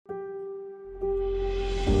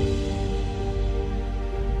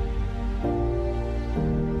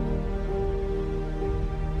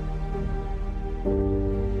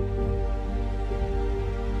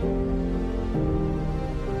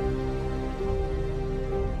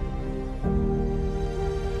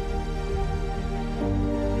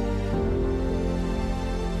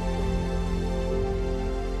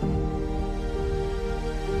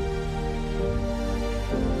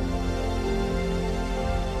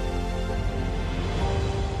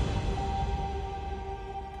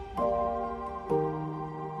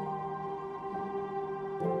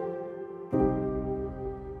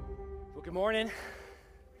morning.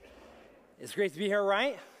 It's great to be here,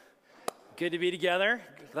 right? Good to be together.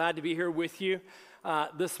 Glad to be here with you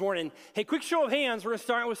this morning. Hey, quick show of hands. We're going to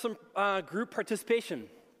start with some group participation.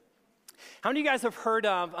 How many of you guys have heard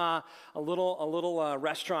of a little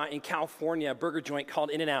restaurant in California, a burger joint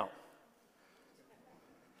called In-N-Out?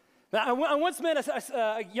 Now, I once met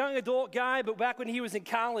a young adult guy, but back when he was in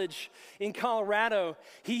college in Colorado,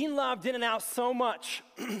 he loved In-N-Out so much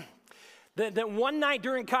that one night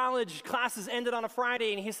during college, classes ended on a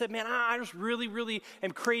Friday, and he said, man, I just really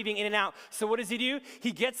am craving In-N-Out. So what does he do?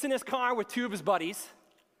 He gets in his car with two of his buddies,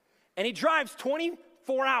 and he drives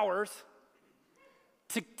 24 hours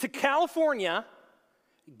to California,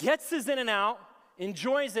 gets his In-N-Out,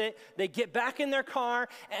 enjoys it, they get back in their car,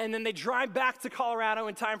 and then they drive back to Colorado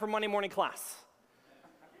in time for Monday morning class.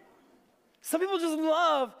 Some people just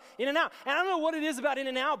love In-N-Out. And I don't know what it is about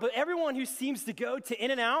In-N-Out, but everyone who seems to go to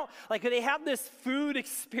In-N-Out, like they have this food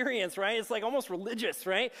experience, right? It's like almost religious,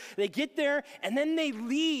 right? They get there, and then they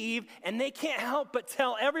leave, and they can't help but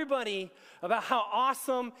tell everybody about how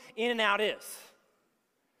awesome In-N-Out is.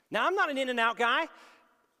 Now, I'm not an In-N-Out guy,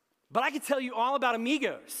 but I can tell you all about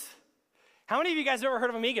Amigos. How many of you guys have ever heard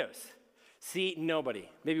of Amigos? See, nobody.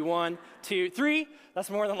 Maybe 1, 2, 3. That's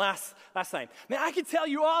more than last time. Man, I can tell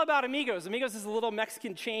you all about Amigos. Amigos is a little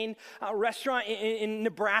Mexican chain restaurant in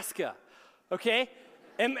Nebraska, okay?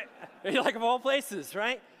 And like of all places,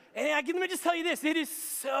 right? And let me just tell you this. It is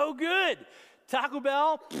so good. Taco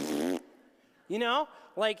Bell, you know,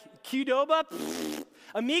 like Qdoba,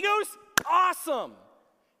 Amigos, awesome.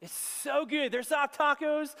 It's so good. Their soft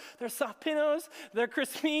tacos, their soft pinos, their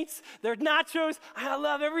crisp meats, their nachos. I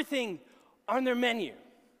love everything on their menu.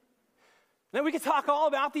 Then we can talk all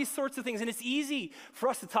about these sorts of things, and it's easy for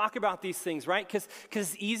us to talk about these things, right? Because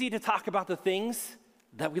it's easy to talk about the things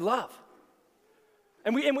that we love.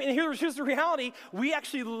 And here's the reality. We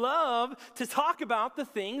actually love to talk about the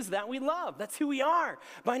things that we love. That's who we are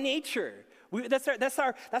by nature. That's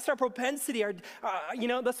our propensity.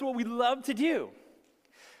 That's what we love to do.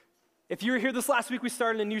 If you were here this last week, we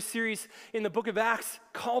started a new series in the book of Acts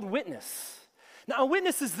called Witness. Now, a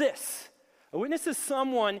witness is this. A witness is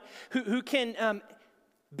someone who can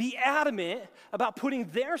be adamant about putting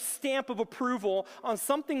their stamp of approval on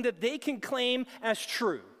something that they can claim as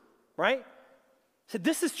true, right? So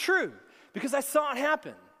this is true because I saw it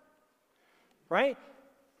happen, right?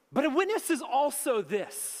 But a witness is also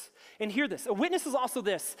this, and hear this. A witness is also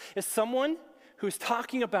this, is someone who is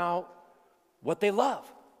talking about what they love.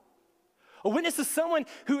 A witness is someone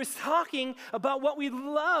who is talking about what we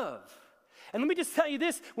love. And let me just tell you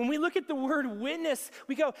this, when we look at the word witness,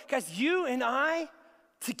 we go, guys, you and I,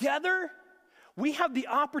 together, we have the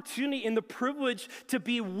opportunity and the privilege to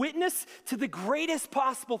be witness to the greatest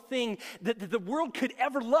possible thing that the world could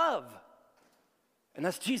ever love. And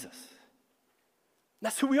that's Jesus.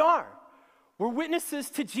 That's who we are. We're witnesses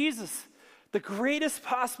to Jesus, the greatest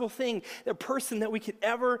possible thing, the person that we could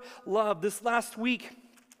ever love. This last week,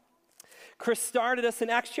 Chris started us in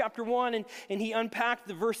Acts chapter 1, and he unpacked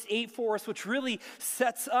the verse 8 for us, which really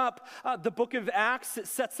sets up the book of Acts. It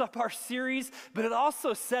sets up our series, but it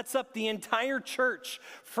also sets up the entire church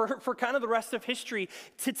for kind of the rest of history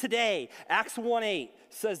to today. Acts 1:8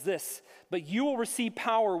 says this, "But you will receive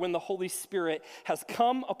power when the Holy Spirit has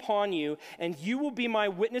come upon you, and you will be my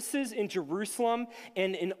witnesses in Jerusalem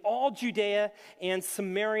and in all Judea and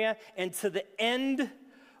Samaria and to the end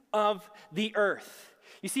of the earth."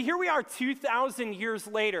 You see, here we are 2,000 years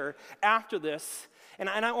later after this, and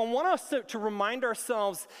I want us to remind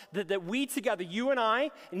ourselves that we together, you and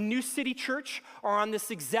I, New City Church, are on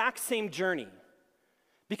this exact same journey.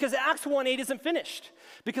 Because Acts 1:8 isn't finished.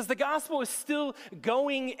 Because the gospel is still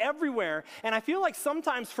going everywhere. And I feel like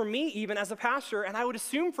sometimes for me, even as a pastor, and I would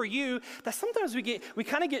assume for you, that sometimes we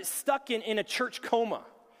kind of get stuck in a church coma.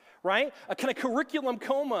 Right? A kind of curriculum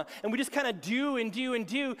coma, and we just kind of do and do and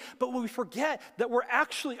do, but we forget that we're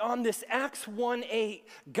actually on this Acts 1:8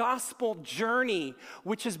 gospel journey,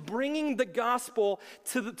 which is bringing the gospel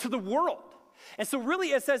to the world. And so really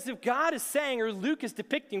it's as if God is saying, or Luke is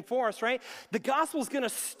depicting for us, right? The gospel is going to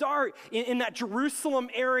start in that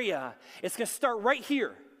Jerusalem area. It's going to start right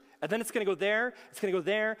here. And then it's going to go there, it's going to go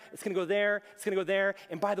there, it's going to go there, it's going to go there.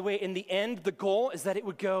 And by the way, in the end, the goal is that it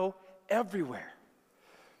would go everywhere.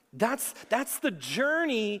 That's the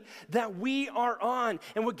journey that we are on.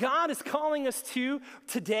 And what God is calling us to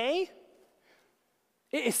today,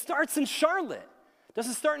 it starts in Charlotte. It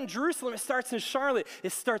doesn't start in Jerusalem, it starts in Charlotte.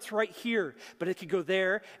 It starts right here, but it could go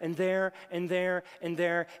there and there and there and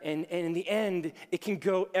there. And in the end, it can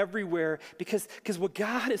go everywhere because what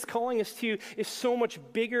God is calling us to is so much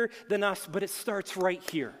bigger than us, but it starts right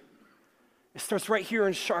here. It starts right here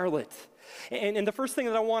in Charlotte. And the first thing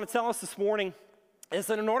that I want to tell us this morning is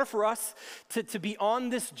that in order for us to be on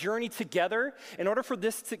this journey together, in order for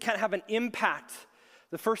this to kind of have an impact,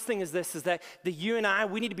 the first thing is this, is that you and I,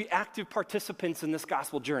 we need to be active participants in this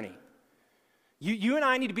gospel journey. You and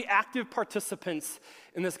I need to be active participants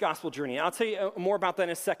in this gospel journey. I'll tell you more about that in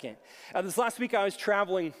a second. This last week I was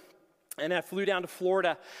traveling, and I flew down to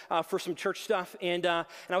Florida for some church stuff, and I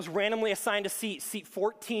was randomly assigned a seat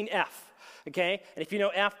 14F. Okay, and if you know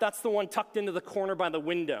F, that's the one tucked into the corner by the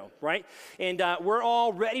window, right? And we're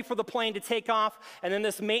all ready for the plane to take off, and then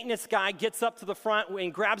this maintenance guy gets up to the front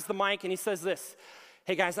and grabs the mic, and he says this,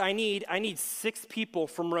 hey guys, I need 6 people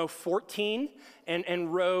from row 14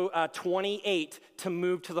 and row 28 to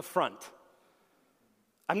move to the front.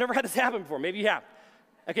 I've never had this happen before, maybe you have,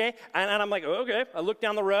 okay? And I'm like, oh, okay, I look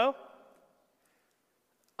down the row,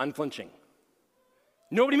 unflinching.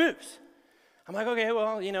 Nobody moves. I'm like, okay,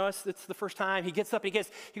 well, you know, it's the first time. He gets up, he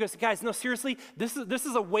goes, guys, no, seriously, this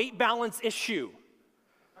is a weight balance issue.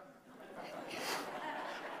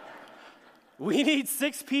 We need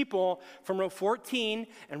 6 people from row 14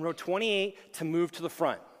 and row 28 to move to the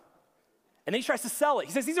front. And then he tries to sell it.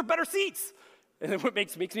 He says, these are better seats. And then what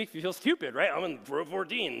makes me feel stupid, right? I'm in row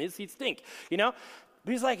 14, these seats stink, you know?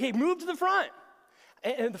 But he's like, hey, move to the front.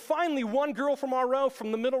 And finally, one girl from our row,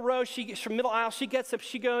 from the middle row, from middle aisle, she gets up,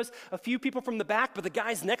 she goes, a few people from the back, but the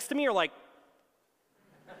guys next to me are like,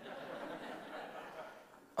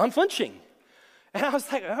 unflinching. And I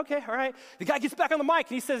was like, okay, all right. The guy gets back on the mic,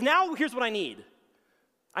 and he says, now here's what I need.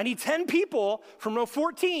 I need 10 people from row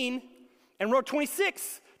 14 and row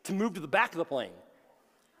 26 to move to the back of the plane.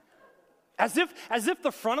 As if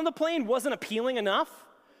the front of the plane wasn't appealing enough.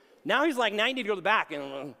 Now he's like, now you need to go to the back.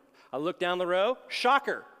 And I look down the row,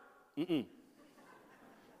 shocker.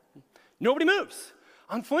 Nobody moves,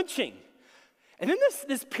 unflinching. And then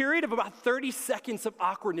this period of about 30 seconds of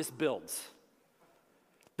awkwardness builds.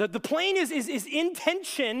 The plane is in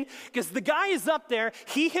tension because the guy is up there.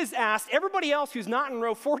 He has asked everybody else who's not in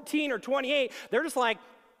row 14 or 28, they're just like,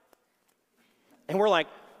 and we're like,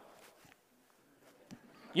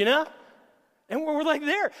 you know? And we're like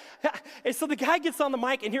there. And so the guy gets on the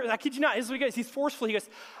mic, and here, I kid you not, this is what he goes. He's forceful. He goes,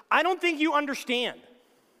 I don't think you understand.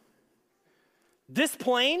 This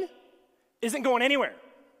plane isn't going anywhere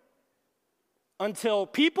until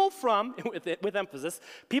people from, with emphasis,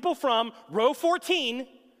 people from row 14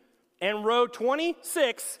 and row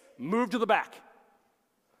 26 move to the back.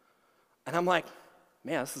 And I'm like,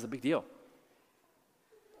 man, this is a big deal.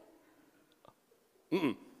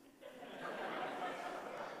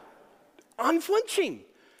 Unflinching.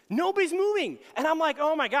 Nobody's moving. And I'm like,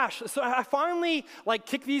 oh my gosh. So I finally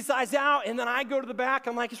kick these guys out, and then I go to the back.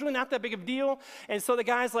 I'm like, it's really not that big of a deal. And so the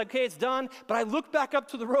guy's like, okay, it's done. But I look back up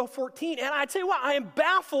to the row 14, and I tell you what, I am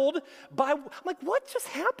baffled by, I'm like, what just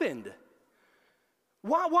happened?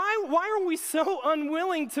 Why are we so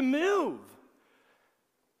unwilling to move?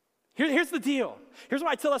 Here's the deal. Here's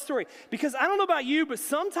why I tell that story. Because I don't know about you, but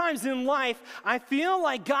sometimes in life, I feel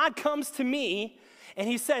like God comes to me, and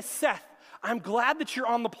he says, Seth, I'm glad that you're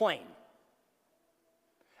on the plane.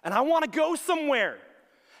 And I want to go somewhere.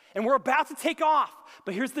 And we're about to take off.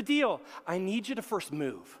 But here's the deal. I need you to first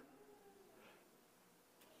move.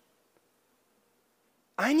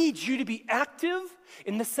 I need you to be active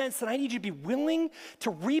in the sense that I need you to be willing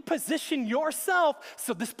to reposition yourself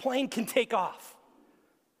so this plane can take off.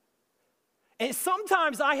 And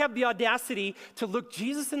sometimes I have the audacity to look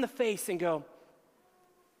Jesus in the face and go,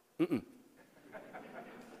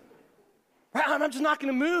 I'm just not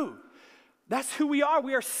going to move. That's who we are.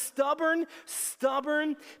 We are stubborn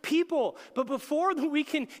people. But before we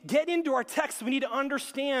can get into our text, we need to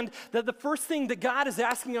understand that the first thing that God is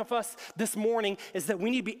asking of us this morning is that we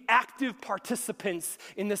need to be active participants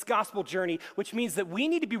in this gospel journey, which means that we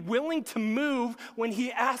need to be willing to move when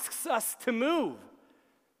he asks us to move.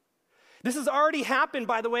 This has already happened,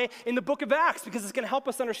 by the way, in the book of Acts, because it's going to help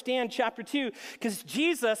us understand chapter 2. Because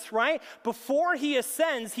Jesus, right, before he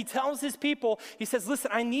ascends, he tells his people, he says,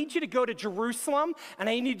 listen, I need you to go to Jerusalem, and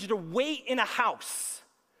I need you to wait in a house.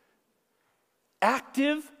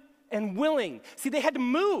 Active and willing. See, they had to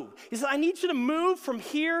move. He said, I need you to move from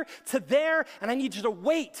here to there, and I need you to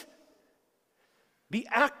wait. Be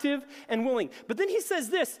active and willing. But then he says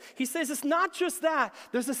this. He says it's not just that.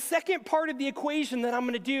 There's a second part of the equation that I'm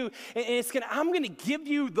going to do, and I'm going to give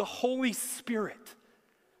you the Holy Spirit.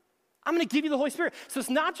 I'm going to give you the Holy Spirit. So it's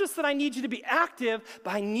not just that I need you to be active,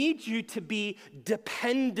 but I need you to be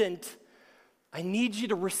dependent. I need you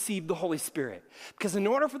to receive the Holy Spirit. Because in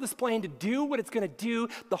order for this plane to do what it's going to do,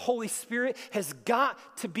 the Holy Spirit has got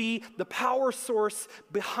to be the power source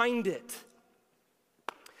behind it.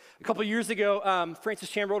 A couple of years ago, Francis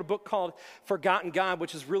Chan wrote a book called Forgotten God,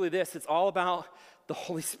 which is really this. It's all about the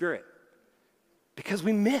Holy Spirit because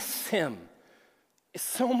we miss him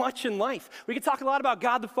so much in life. We could talk a lot about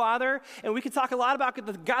God the Father, and we could talk a lot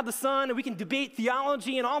about God the Son, and we can debate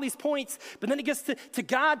theology and all these points, but then it gets to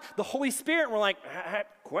God, the Holy Spirit, and we're like,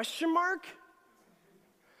 question mark?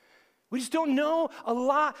 We just don't know a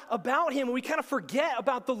lot about him, and we kind of forget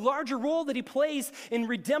about the larger role that he plays in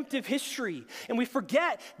redemptive history. And we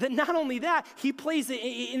forget that not only that, he plays an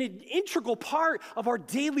integral part of our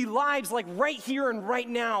daily lives, like right here and right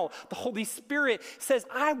now. The Holy Spirit says,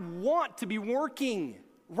 I want to be working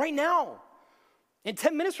right now. In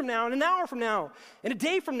 10 minutes from now, in an hour from now, in a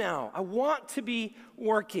day from now, I want to be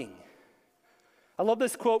working. I love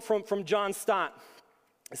this quote from John Stott.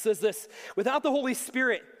 It says this, without the Holy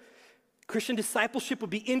Spirit, Christian discipleship would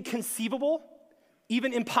be inconceivable,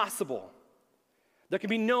 even impossible. There can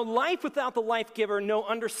be no life without the life giver, no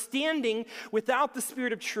understanding without the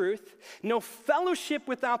Spirit of truth, no fellowship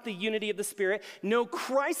without the unity of the Spirit, no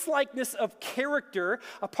Christ-likeness of character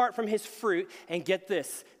apart from his fruit, and get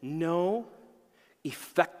this, no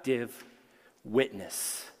effective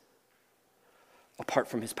witness apart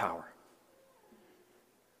from his power.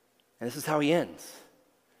 And this is how he ends.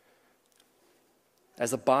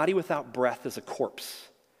 As a body without breath is a corpse,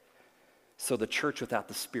 so the church without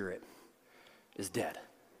the Spirit is dead.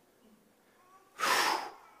 Whew.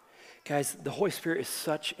 Guys, the Holy Spirit is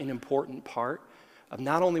such an important part of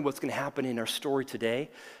not only what's going to happen in our story today,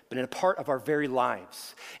 but in a part of our very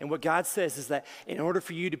lives. And what God says is that in order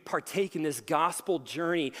for you to partake in this gospel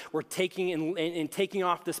journey, we're taking and taking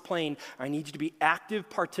off this plane, I need you to be active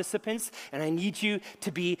participants, and I need you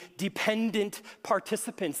to be dependent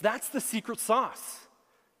participants. That's the secret sauce.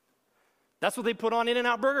 That's what they put on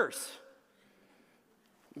In-N-Out burgers.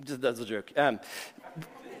 That's a joke.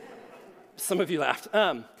 Some of you laughed.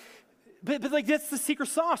 But like that's the secret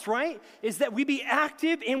sauce, right? Is that we be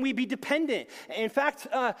active and we be dependent. In fact,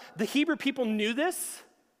 the Hebrew people knew this,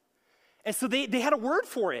 and so they had a word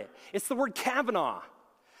for it. It's the word Kavanaugh.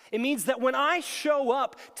 It means that when I show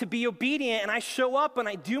up to be obedient and I show up and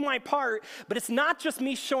I do my part, but it's not just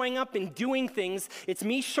me showing up and doing things, it's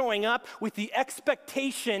me showing up with the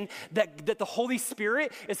expectation that the Holy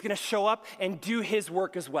Spirit is going to show up and do his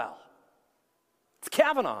work as well. It's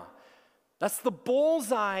Kavanaugh. That's the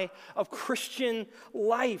bullseye of Christian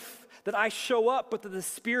life, that I show up, but that the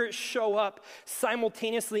Spirit show up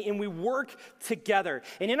simultaneously and we work together.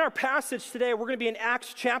 And in our passage today, we're going to be in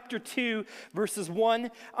Acts chapter 2, verses 1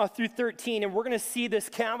 through 13, and we're going to see this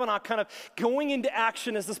Kavanaugh kind of going into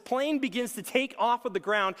action as this plane begins to take off of the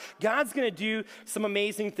ground. God's going to do some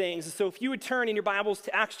amazing things. So if you would turn in your Bibles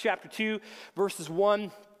to Acts chapter 2, verses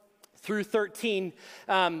 1 through 13.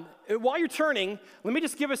 While you're turning, let me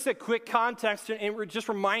just give us a quick context and just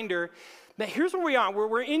reminder that here's where we are.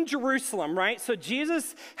 We're in Jerusalem, right? So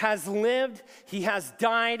Jesus has lived, he has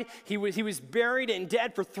died, he was buried and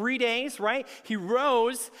dead for 3 days, right? He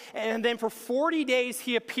rose, and then for 40 days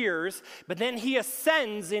he appears, but then he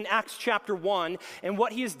ascends in Acts chapter 1, and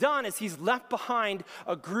what he has done is he's left behind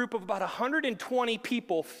a group of about 120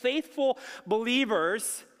 people, faithful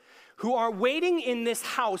believers, who are waiting in this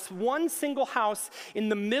house, one single house in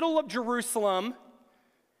the middle of Jerusalem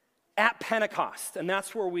at Pentecost. And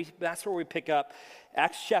that's where we pick up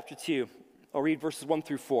Acts chapter 2. I'll read verses 1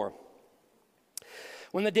 through 4.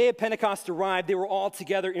 When the day of Pentecost arrived, they were all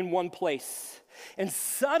together in one place. And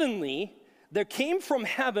suddenly there came from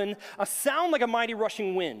heaven a sound like a mighty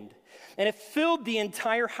rushing wind, and it filled the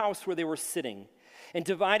entire house where they were sitting. And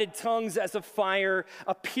divided tongues as of fire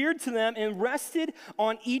appeared to them and rested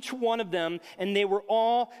on each one of them. And they were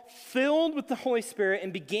all filled with the Holy Spirit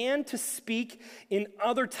and began to speak in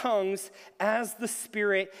other tongues as the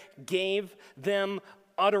Spirit gave them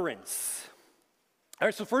utterance. All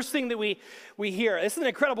right, so first thing that we hear, this is an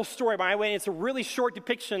incredible story, by the way, and it's a really short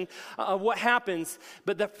depiction of what happens,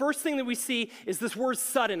 but the first thing that we see is this word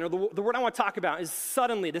sudden, or the word I want to talk about is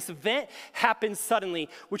suddenly. This event happens suddenly,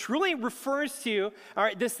 which really refers to, all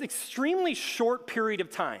right, this extremely short period of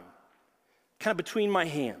time, kind of between my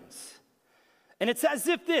hands. And it's as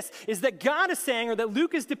if this is that God is saying, or that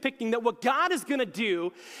Luke is depicting, that what God is going to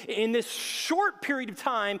do in this short period of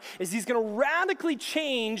time is he's going to radically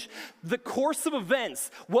change the course of events.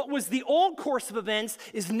 What was the old course of events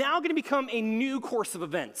is now going to become a new course of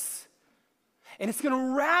events. And it's going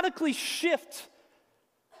to radically shift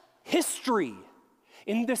history.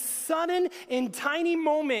 In this sudden and tiny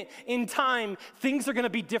moment in time, things are going to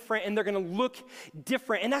be different and they're going to look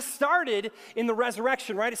different. And that started in the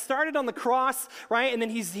resurrection, right? It started on the cross, right? And then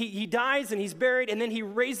he dies and he's buried and then he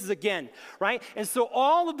raises again, right? And so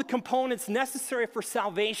all of the components necessary for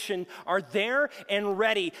salvation are there and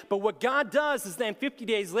ready. But what God does is then 50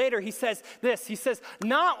 days later, he says this. He says,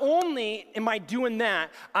 not only am I doing that,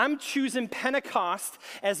 I'm choosing Pentecost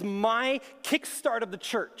as my kickstart of the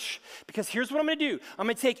church. Because here's what I'm going to do. I'm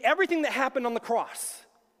going to take everything that happened on the cross,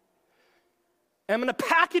 and I'm going to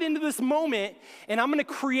pack it into this moment, and I'm going to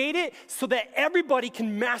create it so that everybody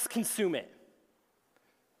can mass consume it.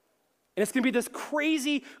 And it's going to be this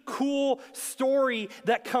crazy, cool story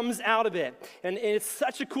that comes out of it. And it's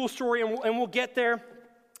such a cool story, and we'll get there.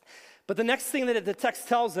 But the next thing that the text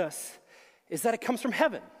tells us is that it comes from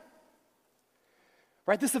heaven.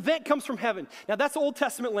 Right? This event comes from heaven. Now, that's Old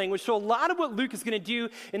Testament language. So a lot of what Luke is going to do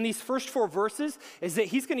in these first 4 verses is that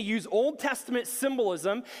he's going to use Old Testament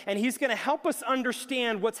symbolism, and he's going to help us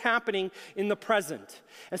understand what's happening in the present.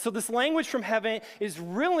 And so this language from heaven is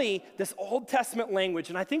really this Old Testament language.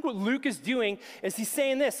 And I think what Luke is doing is he's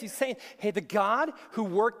saying this. He's saying, hey, the God who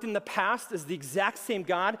worked in the past is the exact same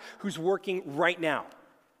God who's working right now.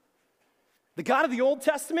 The God of the Old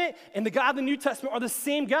Testament and the God of the New Testament are the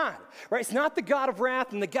same God, right? It's not the God of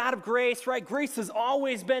wrath and the God of grace, right? Grace has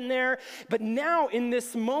always been there. But now in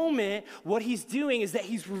this moment, what he's doing is that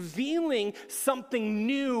he's revealing something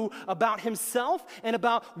new about himself and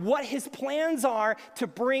about what his plans are to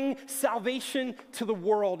bring salvation to the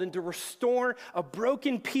world and to restore a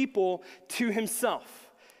broken people to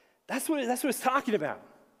himself. That's what it's talking about.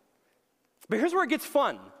 But here's where it gets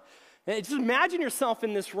fun. Just imagine yourself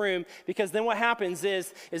in this room, because then what happens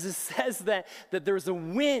is it says that there's a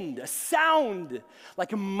wind, a sound,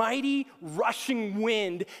 like a mighty rushing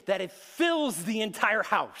wind, that it fills the entire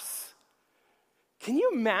house. Can you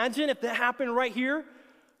imagine if that happened right here?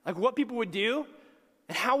 Like what people would do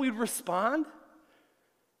and how we'd respond?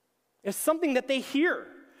 It's something that they hear.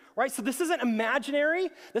 Right? So this isn't imaginary.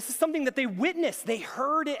 This is something that they witnessed. They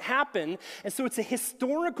heard it happen. And so it's a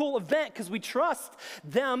historical event because we trust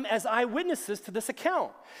them as eyewitnesses to this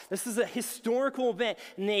account. This is a historical event,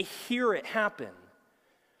 and they hear it happen.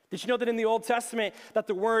 Did you know that in the Old Testament that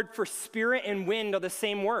the word for spirit and wind are the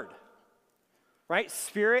same word? Right?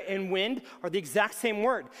 Spirit and wind are the exact same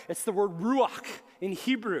word. It's the word ruach in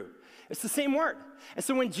Hebrew. It's the same word. And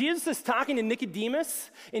so when Jesus is talking to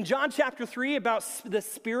Nicodemus in John chapter 3 about the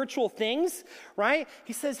spiritual things, right?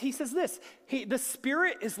 He says this, the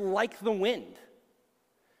Spirit is like the wind,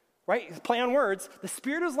 right? Play on words. The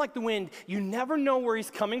Spirit is like the wind. You never know where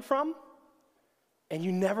he's coming from, and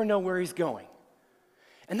you never know where he's going.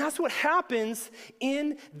 And that's what happens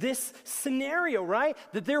in this scenario, right?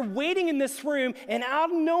 That they're waiting in this room, and out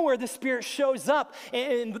of nowhere, the Spirit shows up.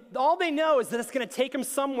 And all they know is that it's going to take them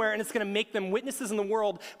somewhere, and it's going to make them witnesses in the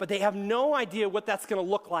world, but they have no idea what that's going to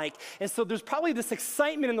look like. And so there's probably this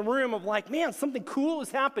excitement in the room of like, man, something cool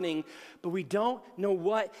is happening, but we don't know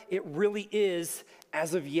what it really is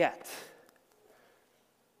as of yet.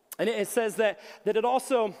 And it says that it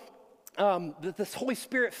also... that this Holy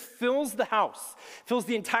Spirit fills the house, fills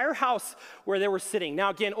the entire house where they were sitting. Now,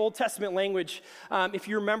 again, Old Testament language, if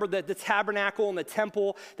you remember that the tabernacle and the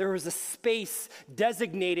temple, there was a space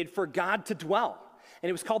designated for God to dwell. And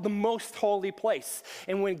it was called the most holy place.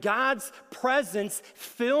 And when God's presence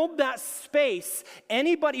filled that space,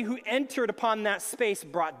 anybody who entered upon that space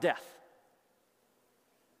brought death.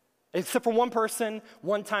 Except for one person,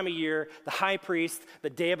 one time a year, the high priest, the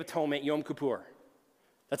Day of Atonement, Yom Kippur.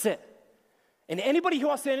 That's it. And anybody who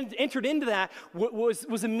else entered into that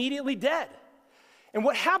was immediately dead. And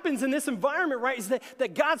what happens in this environment, right, is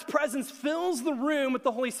that God's presence fills the room with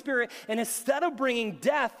the Holy Spirit, and instead of bringing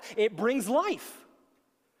death, it brings life.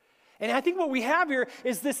 And I think what we have here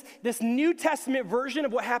is this New Testament version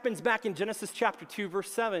of what happens back in Genesis chapter 2, verse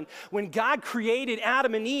 7, when God created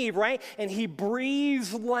Adam and Eve, right, and he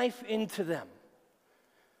breathes life into them.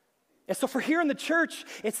 And so for here in the church,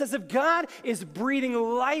 it's as if God is breathing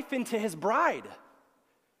life into his bride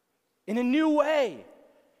in a new way.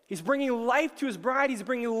 He's bringing life to his bride. He's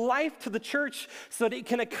bringing life to the church so that it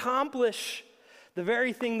can accomplish the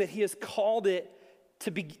very thing that he has called it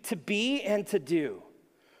to be and to do.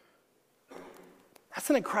 That's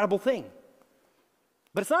an incredible thing.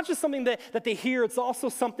 But it's not just something that they hear, it's also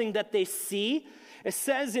something that they see. It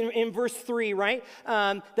says in verse 3, right,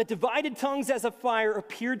 that divided tongues as a fire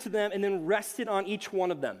appeared to them and then rested on each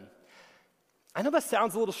one of them. I know that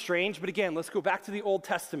sounds a little strange, but again, let's go back to the Old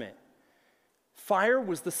Testament. Fire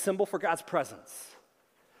was the symbol for God's presence.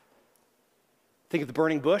 Think of the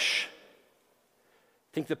burning bush.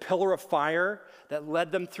 Think the pillar of fire that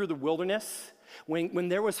led them through the wilderness. When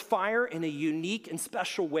there was fire in a unique and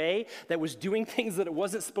special way that was doing things that it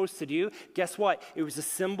wasn't supposed to do, guess what? It was a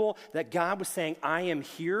symbol that God was saying, I am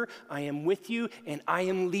here, I am with you, and I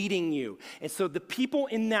am leading you. And so the people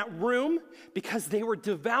in that room, because they were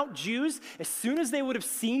devout Jews, as soon as they would have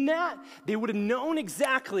seen that, they would have known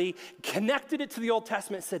exactly, connected it to the Old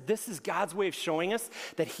Testament, said, this is God's way of showing us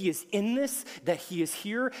that he is in this, that he is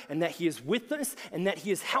here, and that he is with us, and that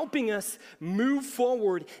he is helping us move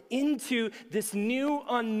forward into this new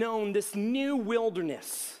unknown, this new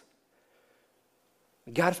wilderness.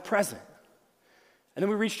 God is present. And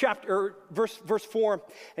then we reach verse 4, and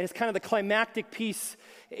it's kind of the climactic piece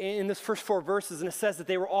in this first 4 verses, and it says that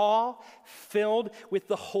they were all filled with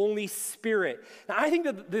the Holy Spirit. Now, I think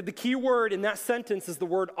that the key word in that sentence is the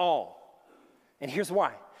word all. And here's why.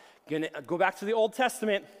 I'm going to go back to the Old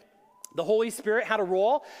Testament. The Holy Spirit had a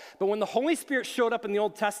role, but when the Holy Spirit showed up in the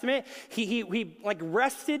Old Testament, he like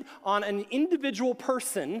rested on an individual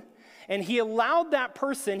person, and he allowed that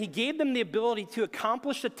person, he gave them the ability to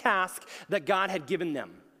accomplish a task that God had given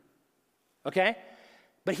them. Okay?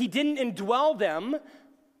 But he didn't indwell them,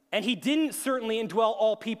 and he didn't certainly indwell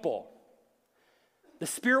all people. The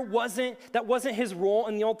Spirit wasn't his role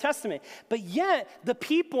in the Old Testament. But yet, the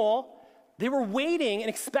people, they were waiting and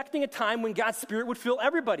expecting a time when God's Spirit would fill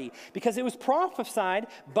everybody, because it was prophesied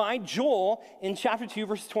by Joel in chapter 2,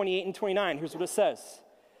 verses 28 and 29. Here's what it says.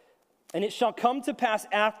 And it shall come to pass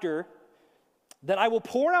after that I will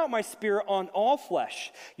pour out my Spirit on all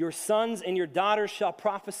flesh. Your sons and your daughters shall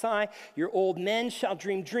prophesy. Your old men shall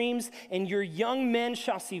dream dreams, and your young men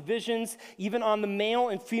shall see visions. Even on the male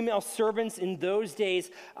and female servants in those days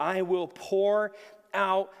I will pour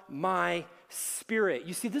out my Spirit.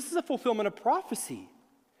 You see, this is a fulfillment of prophecy.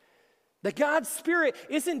 That God's Spirit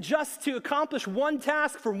isn't just to accomplish one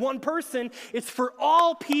task for one person, it's for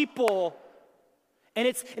all people. And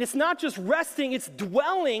it's not just resting, it's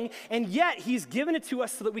dwelling, and yet he's given it to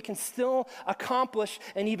us so that we can still accomplish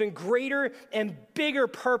an even greater and bigger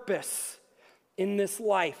purpose in this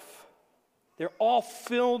life. They're all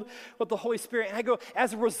filled with the Holy Spirit. And I go,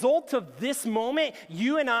 as a result of this moment,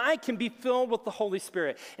 you and I can be filled with the Holy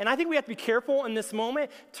Spirit. And I think we have to be careful in this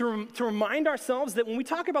moment to remind ourselves that when we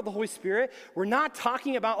talk about the Holy Spirit, we're not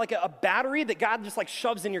talking about like a battery that God just like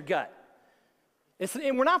shoves in your gut.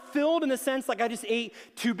 And we're not filled in the sense like I just ate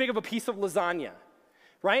too big of a piece of lasagna,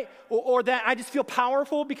 right? Or that I just feel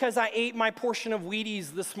powerful because I ate my portion of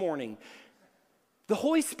Wheaties this morning. The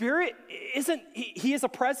Holy Spirit he is a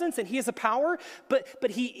presence and he is a power,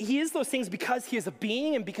 but he is those things because he is a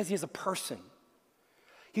being and because he is a person.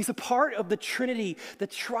 He's a part of the Trinity, the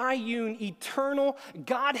triune, eternal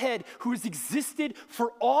Godhead who has existed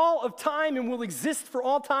for all of time and will exist for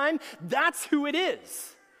all time. That's who it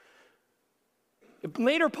is.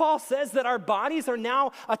 Later, Paul says that our bodies are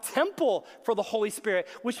now a temple for the Holy Spirit,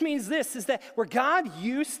 which means this, is that where God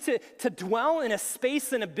used to dwell in a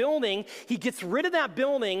space in a building, he gets rid of that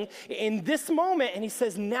building in this moment, and he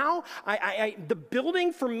says, now the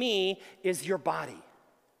building for me is your body.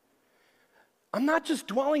 I'm not just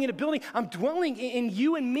dwelling in a building, I'm dwelling in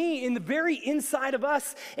you and me, in the very inside of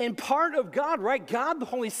us, and part of God, right? God, the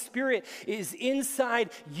Holy Spirit, is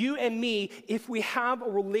inside you and me if we have a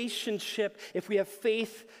relationship, if we have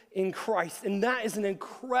faith in Christ. And that is an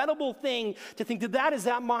incredible thing to think that is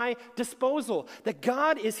at my disposal, that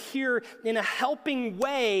God is here in a helping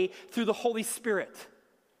way through the Holy Spirit.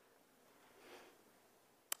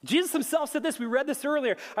 Jesus himself said this, we read this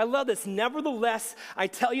earlier. I love this. Nevertheless, I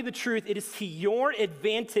tell you the truth, it is to your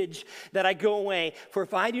advantage that I go away. For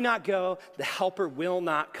if I do not go, the helper will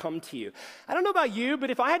not come to you. I don't know about you, but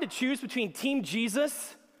if I had to choose between Team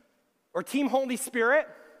Jesus or Team Holy Spirit,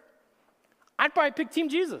 I'd probably pick Team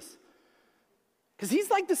Jesus. Because he's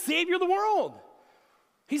like the Savior of the world.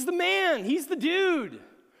 He's the man. He's the dude.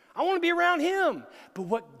 I want to be around him. But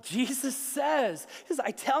what Jesus says is, I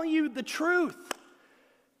tell you the truth.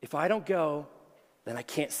 If I don't go, then I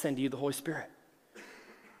can't send you the Holy Spirit.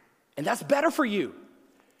 And that's better for you.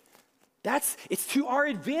 It's to our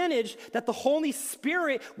advantage that the Holy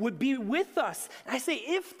Spirit would be with us. And I say,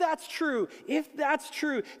 if that's true,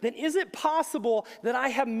 then is it possible that I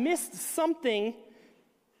have missed something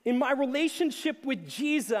in my relationship with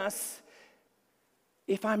Jesus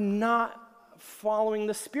if I'm not following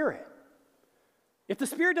the Spirit? If the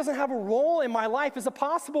Spirit doesn't have a role in my life, is it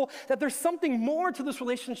possible that there's something more to this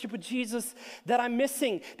relationship with Jesus that I'm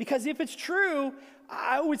missing? Because if it's true,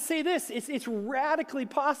 I would say this, it's radically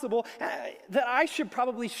possible that I should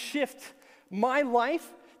probably shift my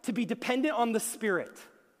life to be dependent on the Spirit.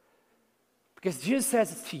 Because Jesus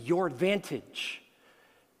says it's to your advantage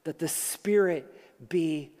that the Spirit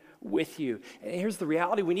be with you. And here's the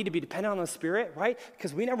reality. We need to be dependent on the Spirit, right?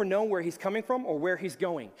 Because we never know where he's coming from or where he's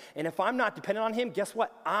going. And if I'm not dependent on him, guess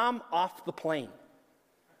what? I'm off the plane.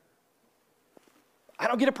 I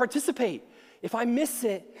don't get to participate if I miss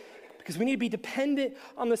it, because we need to be dependent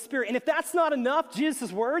on the Spirit. And if that's not enough,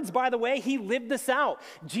 Jesus' words, by the way, he lived this out.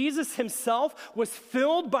 Jesus himself was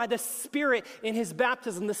filled by the Spirit in his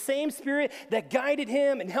baptism. The same Spirit that guided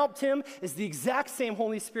him and helped him is the exact same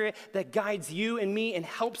Holy Spirit that guides you and me and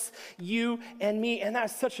helps you and me. And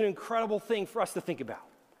that's such an incredible thing for us to think about.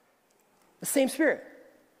 The same Spirit.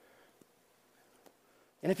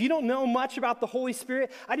 And if you don't know much about the Holy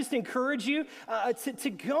Spirit, I just encourage you to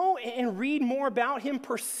go and read more about him,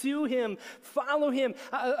 pursue him, follow him.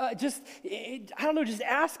 Just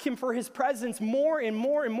ask him for his presence more and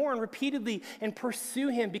more and more and repeatedly, and pursue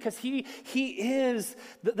him, because he is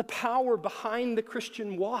the power behind the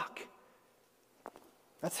Christian walk.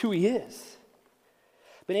 That's who he is.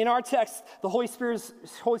 But in our text, the Holy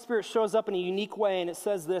Spirit shows up in a unique way, and it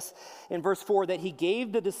says this in verse 4, that he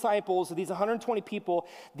gave the disciples, these 120 people,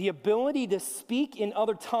 the ability to speak in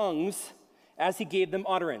other tongues as he gave them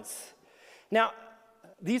utterance. Now,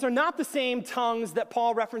 these are not the same tongues that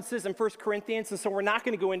Paul references in 1 Corinthians, and so we're not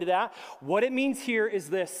going to go into that. What it means here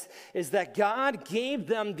is this, is that God gave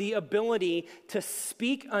them the ability to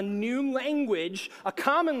speak a new language, a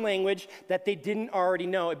common language that they didn't already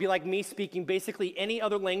know. It'd be like me speaking basically any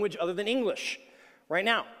other language other than English right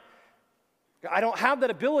now. I don't have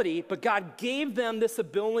that ability, but God gave them this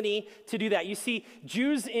ability to do that. You see,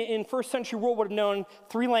 Jews in first century world would have known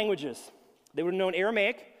 3 languages. They would have known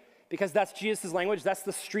Aramaic, because that's Jesus' language. That's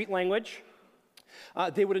the street language.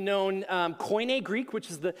 They would have known Koine Greek, which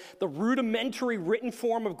is the rudimentary written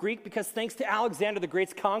form of Greek, because thanks to Alexander the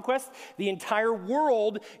Great's conquest, the entire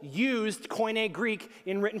world used Koine Greek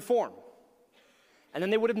in written form. And then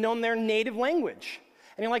they would have known their native language.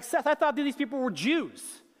 And you're like, Seth, I thought these people were Jews.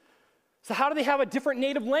 So how do they have a different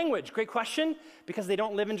native language? Great question. Because they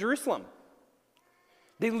don't live in Jerusalem.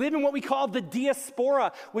 They live in what we call the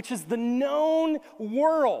diaspora, which is the known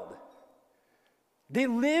world. They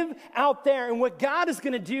live out there, and what God is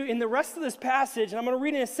going to do in the rest of this passage, and I'm going to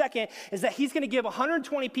read in a second, is that he's going to give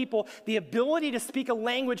 120 people the ability to speak a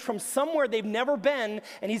language from somewhere they've never been,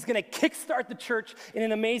 and he's going to kickstart the church in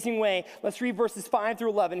an amazing way. Let's read verses 5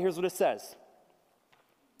 through 11. Here's what it says.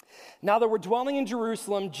 Now there were dwelling in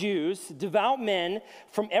Jerusalem Jews, devout men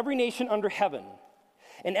from every nation under heaven.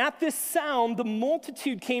 And at this sound, the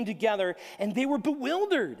multitude came together, and they were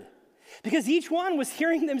bewildered, because each one was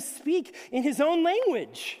hearing them speak in his own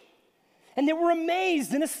language. And they were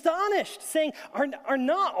amazed and astonished, saying, Are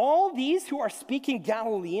not all these who are speaking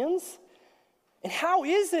Galileans? And how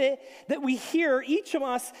is it that we hear, each of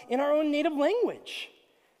us, in our own native language?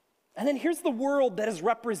 And then here's the world that is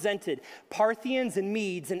represented: Parthians and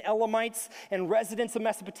Medes and Elamites and residents of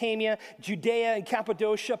Mesopotamia, Judea and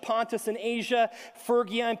Cappadocia, Pontus and Asia,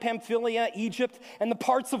 Phrygia and Pamphylia, Egypt, and the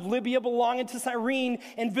parts of Libya belonging to Cyrene,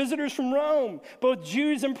 and visitors from Rome, both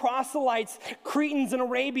Jews and proselytes, Cretans and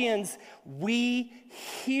Arabians. We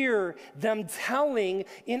hear them telling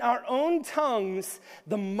in our own tongues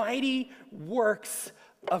the mighty works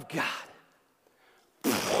of God.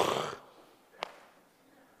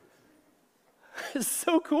 It's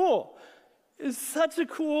so cool. It's such a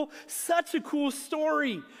cool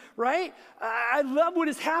story, right? I love what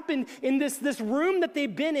has happened in this room that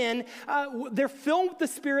they've been in. They're filled with the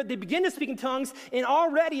Spirit. They begin to speak in tongues, and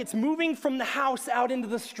already it's moving from the house out into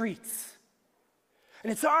the streets.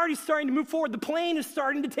 And it's already starting to move forward. The plane is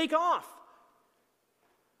starting to take off.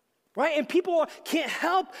 Right? And people can't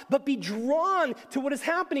help but be drawn to what is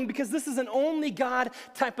happening, because this is an only God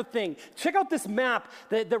type of thing. Check out this map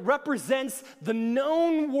that represents the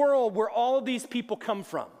known world where all of these people come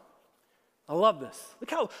from. I love this.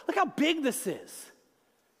 Look how big this is.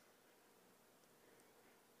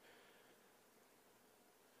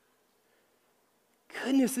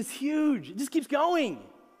 Goodness, it's huge. It just keeps going.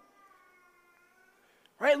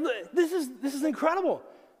 Right? This is incredible.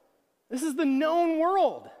 This is the known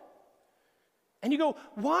world. And you go,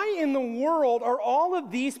 why in the world are all of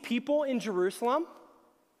these people in Jerusalem?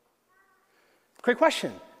 Great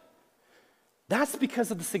question. That's because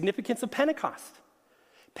of the significance of Pentecost.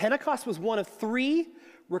 Pentecost was one of 3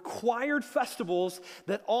 required festivals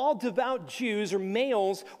that all devout Jews or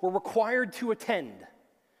males were required to attend.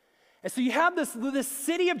 And so you have this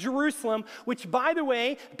city of Jerusalem, which, by the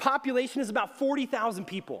way, the population is about 40,000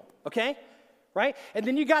 people, okay? Right? And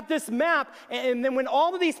then you got this map, and then when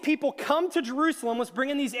all of these people come to Jerusalem, let's bring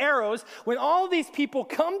in these arrows. When all of these people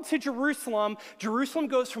come to Jerusalem, Jerusalem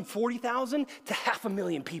goes from 40,000 to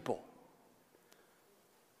 500,000 people.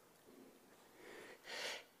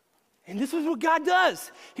 And this is what God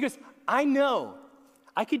does. He goes, I know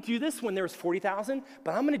I could do this when there's 40,000,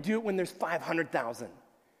 but I'm going to do it when there's 500,000.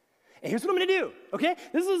 And here's what I'm going to do, okay?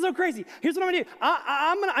 This is so crazy. Here's what I'm going to do.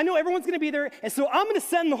 I know everyone's going to be there, and so I'm going to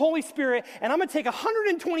send the Holy Spirit, and I'm going to take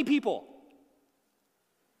 120 people,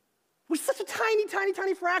 which is such a tiny, tiny,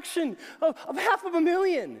 tiny fraction of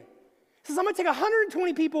 500,000. He says, I'm going to take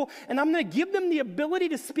 120 people, and I'm going to give them the ability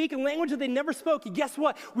to speak a language that they never spoke. And guess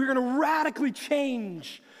what? We're going to radically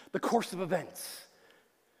change the course of events.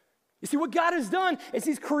 You see, what God has done is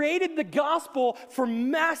he's created the gospel for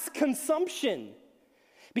mass consumption.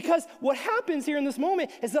 Because what happens here in this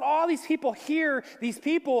moment is that all these people hear these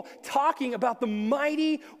people talking about the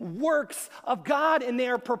mighty works of God, and they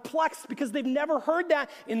are perplexed because they've never heard that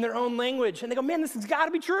in their own language. And they go, man, this has got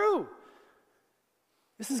to be true.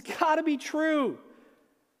 This has got to be true.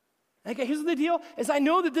 Okay, here's the deal, is I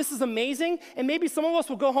know that this is amazing, and maybe some of us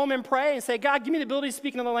will go home and pray and say, God, give me the ability to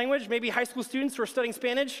speak another language. Maybe high school students who are studying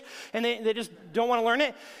Spanish, and they just don't want to learn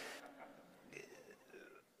it.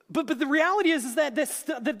 But the reality is that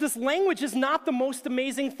this language is not the most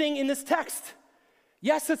amazing thing in this text.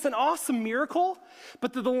 Yes, it's an awesome miracle,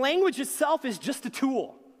 but the language itself is just a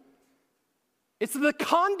tool. It's the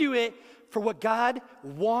conduit for what God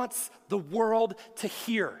wants the world to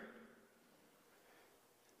hear.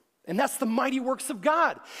 And that's the mighty works of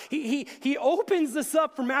God. He opens this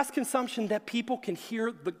up for mass consumption that people can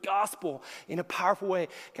hear the gospel in a powerful way.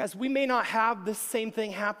 Guys, we may not have this same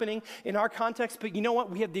thing happening in our context, but you know what?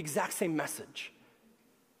 We have the exact same message.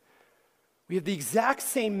 We have the exact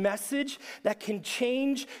same message that can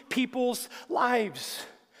change people's lives.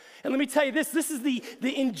 And let me tell you this is the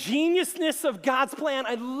ingeniousness of God's plan.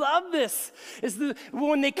 I love this.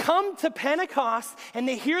 When they come to Pentecost and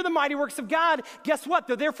they hear the mighty works of God, guess what?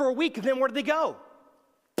 They're there for a week, and then where do they go?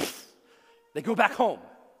 They go back home.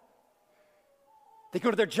 They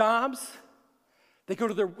go to their jobs. They go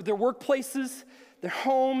to their workplaces, their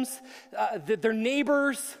homes, their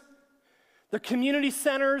neighbors, their community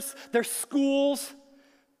centers, their schools.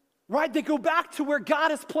 Right? They go back to where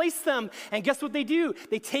God has placed them. And guess what they do?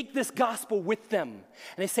 They take this gospel with them. And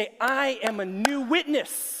they say, I am a new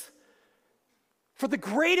witness for the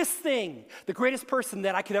greatest thing, the greatest person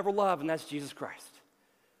that I could ever love, and that's Jesus Christ.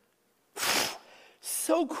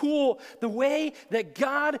 So cool the way that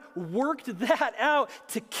God worked that out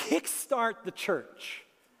to kickstart the church.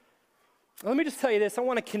 Let me just tell you this. I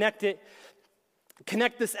want to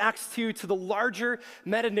connect this Acts 2 to the larger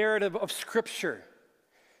meta-narrative of Scripture.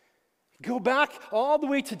 Go back all the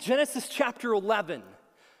way to Genesis chapter 11.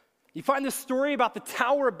 You find this story about the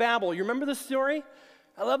Tower of Babel. You remember this story?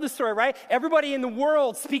 I love this story, right? Everybody in the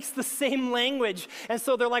world speaks the same language. And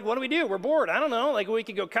so they're like, what do? We're bored. I don't know. Like, we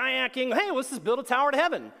could go kayaking. Hey, let's just build a tower to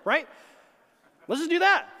heaven, right? Let's just do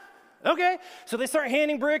that. Okay. So they start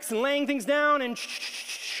handing bricks and laying things down, and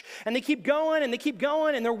they keep going, and they keep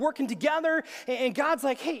going, and they're working together. And God's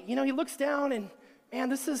like, hey, he looks down, and man,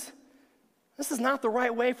 this is not the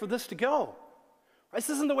right way for this to go.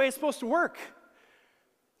 This isn't the way it's supposed to work.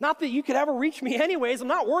 Not that you could ever reach me anyways. I'm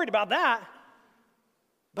not worried about that.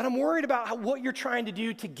 But I'm worried about what you're trying to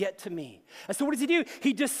do to get to me. And so what does he do?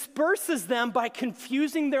 He disperses them by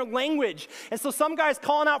confusing their language. And so some guy's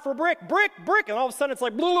calling out for a brick, and all of a sudden it's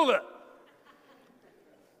like, blah, blah, blah.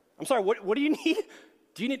 I'm sorry, what do you need?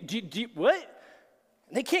 Do you what?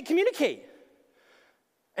 And they can't communicate.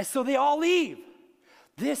 And so they all leave.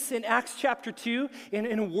 This in Acts chapter 2,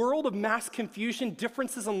 in a world of mass confusion,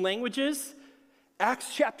 differences in languages,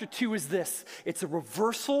 Acts chapter 2 is this. It's a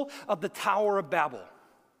reversal of the Tower of Babel.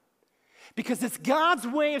 Because it's God's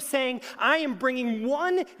way of saying, I am bringing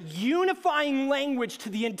one unifying language to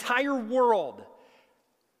the entire world.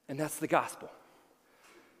 And that's the gospel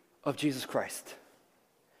of Jesus Christ.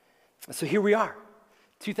 And so here we are,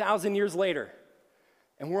 2,000 years later.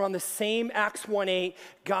 And we're on the same Acts 1:8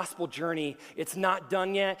 gospel journey. It's not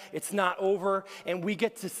done yet. It's not over. And we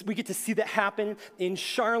get to see that happen in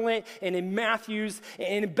Charlotte and in Matthews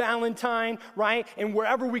and in Ballantyne, right? And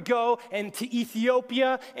wherever we go, and to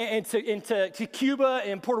Ethiopia and to Cuba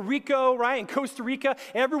and Puerto Rico, right? And Costa Rica.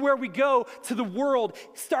 Everywhere we go to the world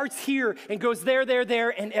starts here and goes there,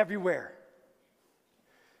 and everywhere.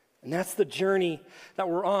 And that's the journey that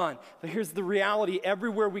we're on. But here's the reality.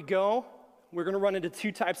 Everywhere we go, we're going to run into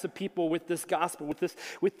two types of people with this gospel,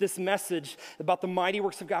 with this message about the mighty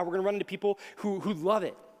works of God. We're going to run into people who love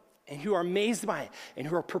it and who are amazed by it and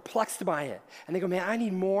who are perplexed by it. And they go, man, I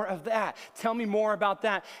need more of that. Tell me more about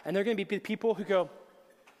that. And they're going to be people who go,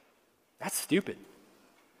 that's stupid.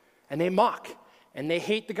 And they mock and they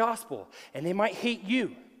hate the gospel and they might hate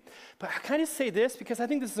you. But I kind of say this because I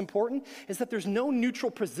think this is important, is that there's no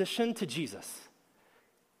neutral position to Jesus.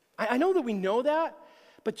 I know that we know that,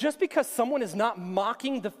 but just because someone is not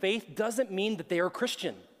mocking the faith doesn't mean that they are a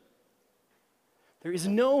Christian. There is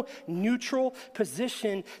no neutral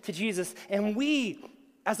position to Jesus. And we,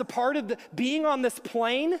 as a part of being on this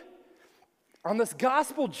plane, on this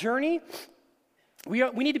gospel journey,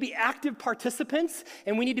 we need to be active participants,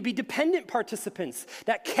 and we need to be dependent participants.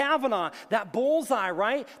 That Kavanaugh, that bullseye,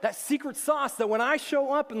 right? That secret sauce that when I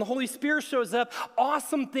show up and the Holy Spirit shows up,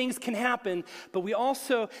 awesome things can happen. But we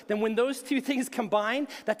also, then when those two things combine,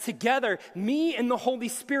 that together, me and the Holy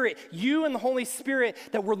Spirit, you and the Holy Spirit,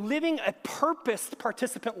 that we're living a purposed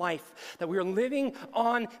participant life, that we are living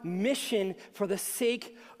on mission for the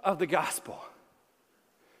sake of the gospel.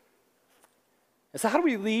 And so how do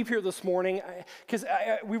we leave here this morning? Because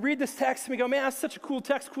we read this text and we go, man, that's such a cool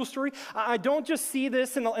text, cool story. I don't just see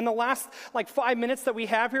this in the last 5 minutes that we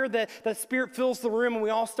have here, that the Spirit fills the room and we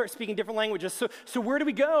all start speaking different languages. So where do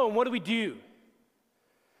we go and what do we do?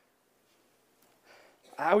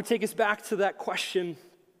 I would take us back to that question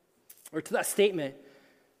or to that statement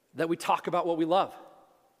that we talk about what we love.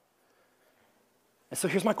 And so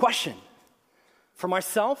here's my question for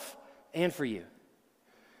myself and for you.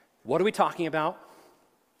 What are we talking about?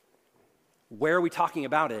 Where are we talking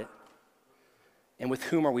about it? And with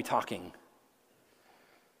whom are we talking?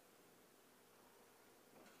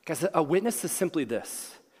 Guys, a witness is simply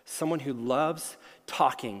this: someone who loves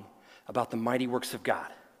talking about the mighty works of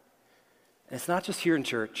God. And it's not just here in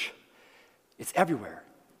church, it's everywhere.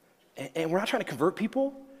 And we're not trying to convert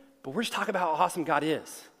people, but we're just talking about how awesome God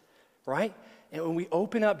is, right? And when we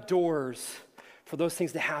open up doors for those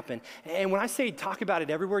things to happen. And when I say talk about it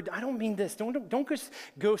everywhere, I don't mean this. Don't just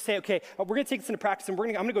go say, okay, we're going to take this into practice and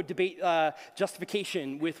I'm going to go debate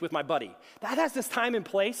justification with my buddy. That has this time and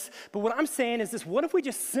place. But what I'm saying is this: what if we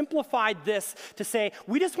just simplified this to say,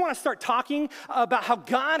 we just want to start talking about how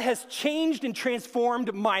God has changed and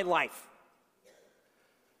transformed my life?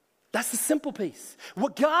 That's the simple piece.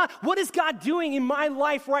 What is God doing in my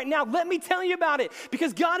life right now? Let me tell you about it,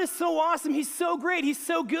 because God is so awesome. He's so great. He's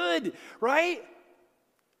so good, right?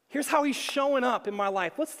 Here's how he's showing up in my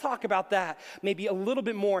life. Let's talk about that maybe a little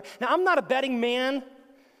bit more. Now, I'm not a betting man,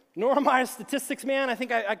 nor am I a statistics man. I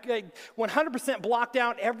think I 100% blocked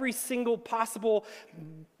out every single possible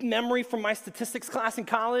memory from my statistics class in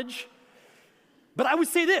college. But I would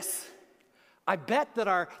say this: I bet that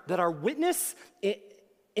our witness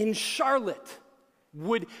in Charlotte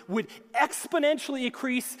would exponentially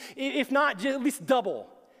increase, if not at least double,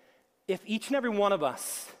 if each and every one of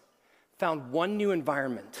us found one new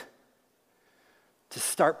environment to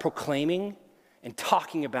start proclaiming and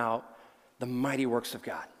talking about the mighty works of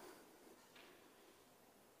God.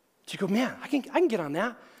 So you go, man, I can get on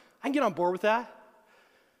that. I can get on board with that.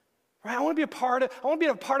 Right? I want to be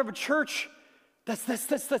a part of a church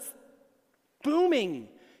that's booming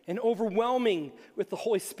and overwhelming with the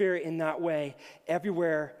Holy Spirit in that way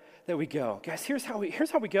everywhere that we go. Guys, here's how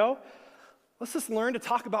we go. Let's just learn to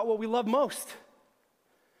talk about what we love most.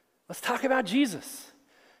 Let's talk about Jesus.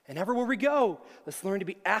 And everywhere we go, let's learn to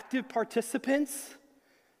be active participants,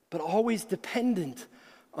 but always dependent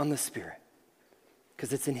on the Spirit.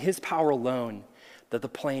 Because it's in his power alone that the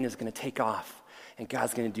plane is going to take off and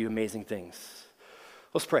God's going to do amazing things.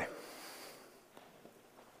 Let's pray.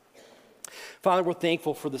 Father, we're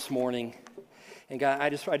thankful for this morning. And God, I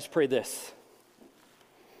just pray this.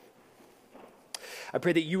 I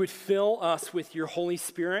pray that you would fill us with your Holy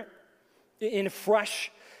Spirit in a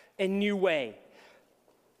fresh and new way.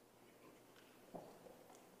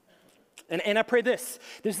 And I pray this.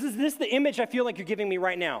 This is the image I feel like you're giving me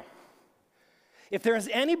right now. If there's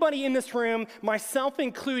anybody in this room, myself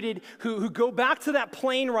included, who go back to that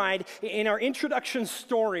plane ride in our introduction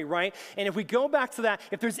story, right? And if we go back to that,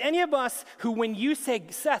 if there's any of us who, when you say,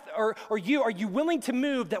 Seth, or you, are you willing to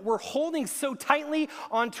move, that we're holding so tightly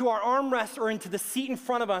onto our armrest or into the seat in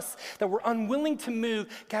front of us that we're unwilling to move,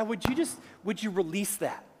 God, would you release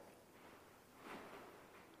that?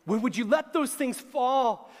 Would you let those things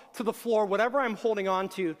fall to the floor, whatever I'm holding on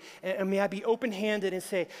to, and may I be open-handed and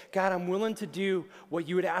say, God, I'm willing to do what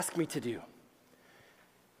you would ask me to do.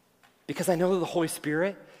 Because I know that the Holy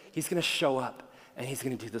Spirit, he's going to show up, and he's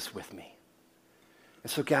going to do this with me.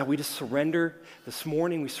 And so, God, we just surrender this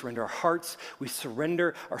morning. We surrender our hearts. We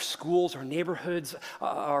surrender our schools, our neighborhoods,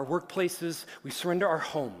 our workplaces. We surrender our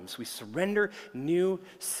homes. We surrender New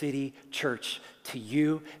City Church to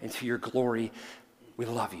you and to your glory. We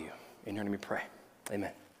love you. In your name we pray.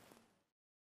 Amen.